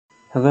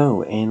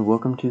Hello and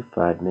welcome to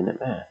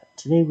 5-Minute Math.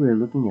 Today we are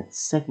looking at the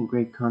second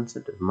grade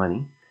concept of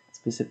money,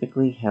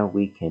 specifically how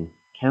we can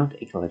count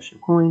a collection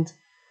of coins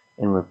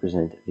and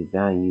represent the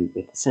value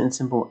with the cent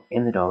symbol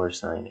and the dollar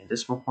sign and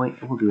decimal point,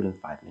 and we'll do it in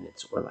 5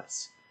 minutes or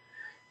less.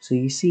 So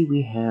you see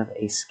we have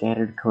a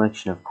scattered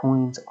collection of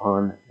coins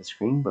on the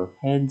screen, both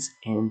heads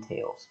and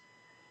tails.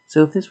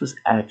 So if this was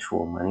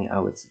actual money, I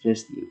would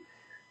suggest that you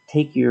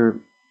take your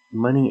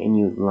money and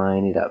you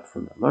line it up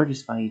from the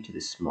largest value to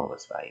the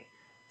smallest value.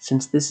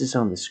 Since this is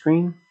on the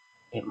screen,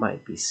 it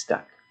might be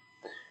stuck.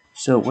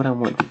 So what I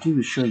want to do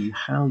is show you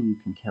how you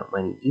can count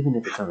money even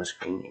if it's on the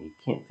screen and you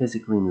can't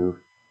physically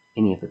move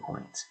any of the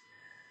coins.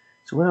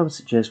 So what I would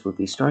suggest would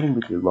be starting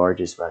with your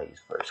largest values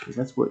first, because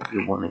that's what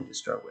you're wanting to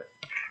start with.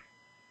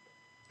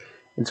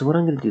 And so what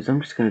I'm going to do is I'm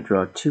just going to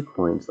draw two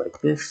coins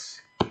like this.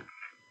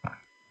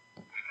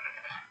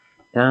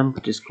 And I'm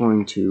just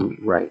going to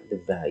write the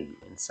value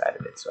inside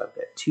of it. So I've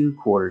got 2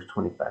 quarters,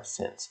 25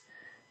 cents.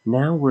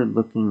 Now we're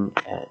looking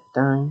at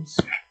dimes,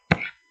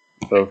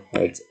 both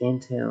heads and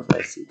tails.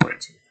 I see 1,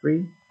 2,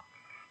 3.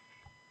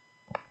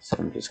 So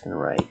I'm just going to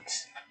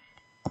write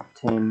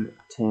 10,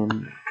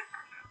 10,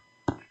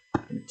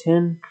 and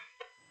 10.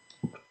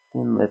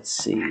 Then let's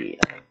see,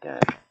 I've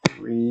got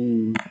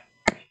 3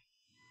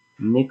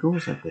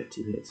 nickels. I've got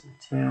 2 heads and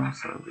tails,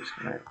 so I'm just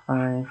going to write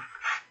 5.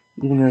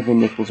 Even though the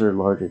nickels are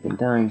larger than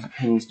dimes and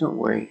pennies, don't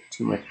worry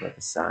too much about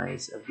the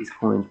size of these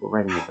coins. We're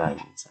writing the value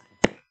inside.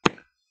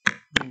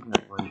 I've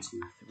got 1,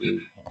 2,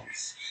 3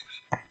 pennies.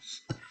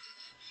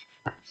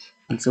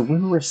 And so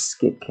when we're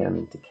skip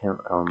counting to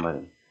count our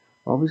money,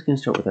 we're always going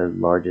to start with our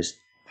largest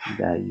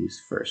values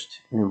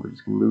first, and then we're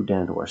just going to move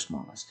down to our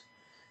smallest.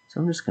 So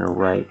I'm just going to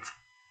write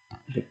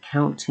the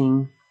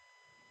counting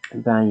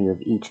value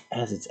of each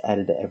as it's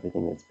added to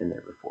everything that's been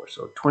there before.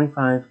 So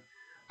 25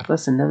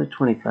 plus another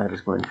 25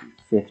 is going to be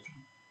 50.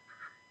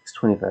 It's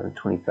 25 and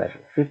 25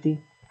 is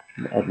 50.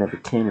 And add another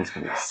 10 is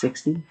going to be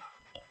 60.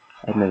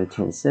 Add another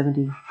 10 is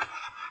 70.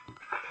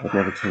 Add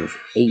another 10 is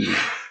 80.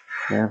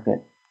 Now I've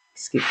got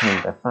skip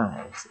counting by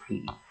 5. So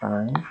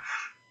 85,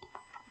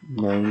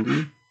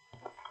 90,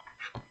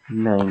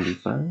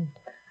 95,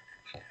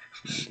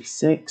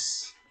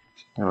 96.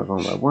 Now we're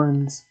going by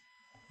ones.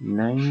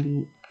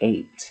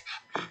 98.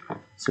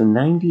 So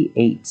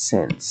 98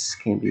 cents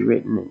can be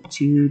written in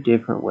 2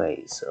 different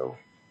ways. So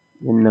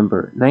the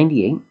number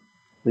 98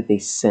 with a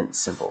cent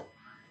symbol.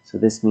 So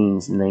this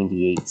means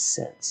 98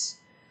 cents.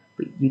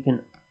 But you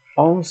can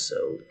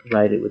also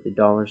write it with a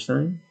dollar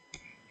sign.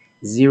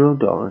 $0,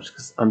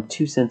 because I'm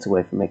 2 cents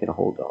away from making a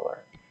whole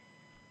dollar.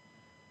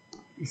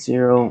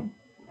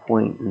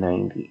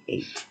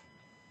 0.98.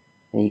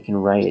 Now you can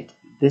write it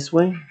this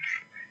way,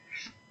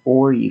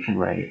 or you can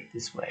write it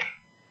this way.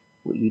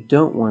 What you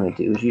don't want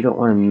to do is you don't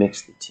want to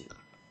mix the two.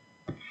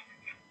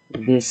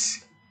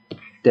 This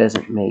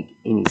doesn't make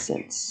any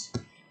sense.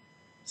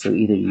 So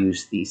either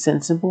use the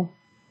cent symbol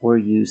or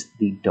use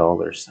the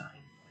dollar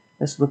sign.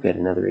 Let's look at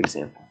another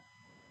example.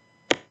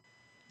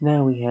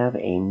 Now we have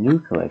a new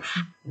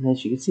collection, and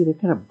as you can see, they're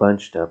kind of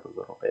bunched up a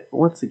little bit. But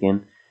once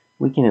again,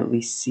 we can at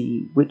least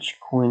see which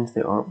coins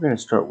they are. We're going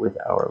to start with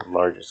our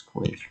largest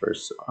coins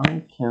first. So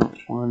I count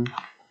 1,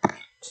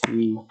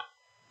 2,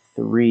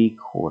 3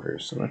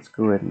 quarters. So let's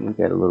go ahead and we've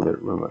got a little bit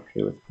of room up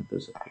here. Let's put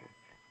those up here.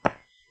 I'm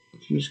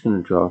just going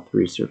to draw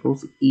 3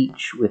 circles,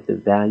 each with the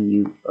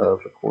value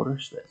of a quarter.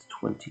 So that's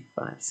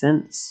 25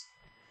 cents.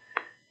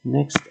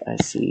 Next, I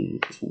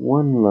see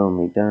 1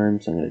 lonely dime.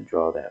 So I'm going to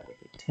draw that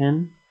with a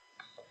 10.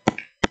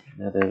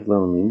 Another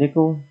lonely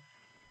nickel.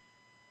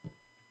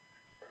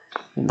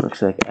 It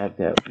looks like I've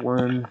got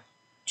 1,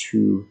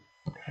 2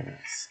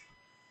 pennies.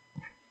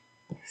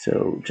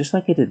 So just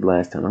like I did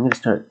last time, I'm going to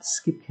start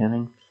skip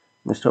counting.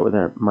 I'm going to start with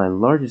my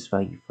largest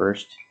value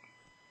first,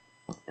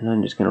 and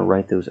I'm just going to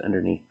write those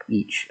underneath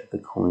each of the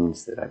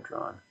coins that I've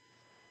drawn.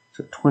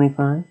 So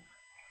 25.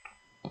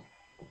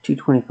 2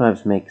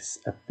 25s makes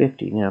a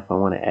 50. Now if I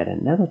want to add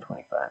another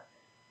 25,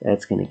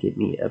 that's going to get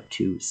me up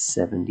to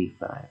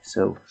 75.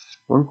 So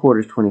 1 quarter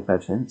is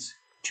 25 cents,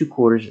 2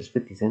 quarters is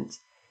 50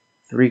 cents,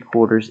 3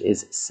 quarters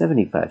is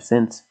 75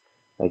 cents.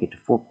 If I get to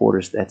 4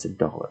 quarters, that's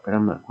 $1, but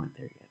I'm not quite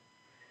there yet.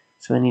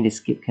 So I need to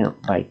skip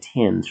count by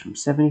tens from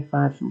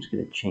 75, so I'm just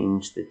going to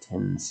change the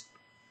tens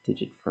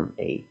digit from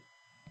a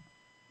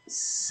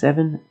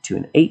 7 to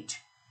an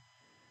 8.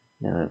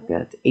 Now I've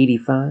got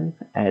 85,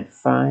 add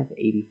 5,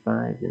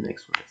 85, the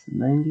next one is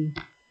 90.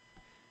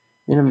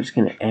 Then I'm just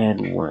going to add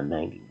 1,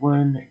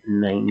 91,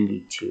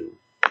 92.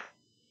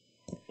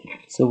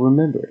 So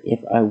remember,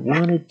 if I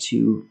wanted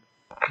to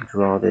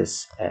draw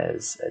this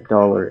as a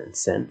dollar and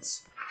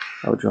cents,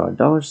 I would draw a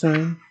dollar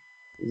sign,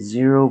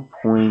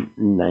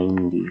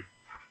 0.92.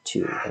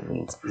 That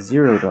means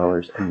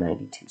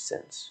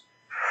 $0.92.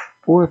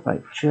 Or if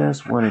I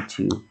just wanted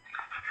to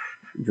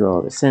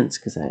draw the cents,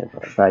 because I have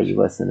a value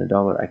less than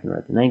 $1, I can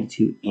write the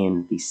 92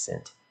 and the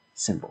cent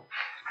symbol.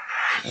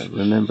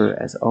 Remember,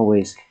 as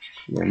always,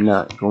 you're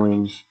not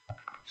going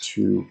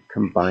to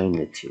combine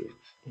the two.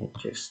 It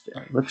just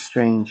looks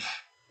strange,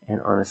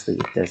 and honestly,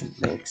 it doesn't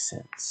make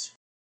sense.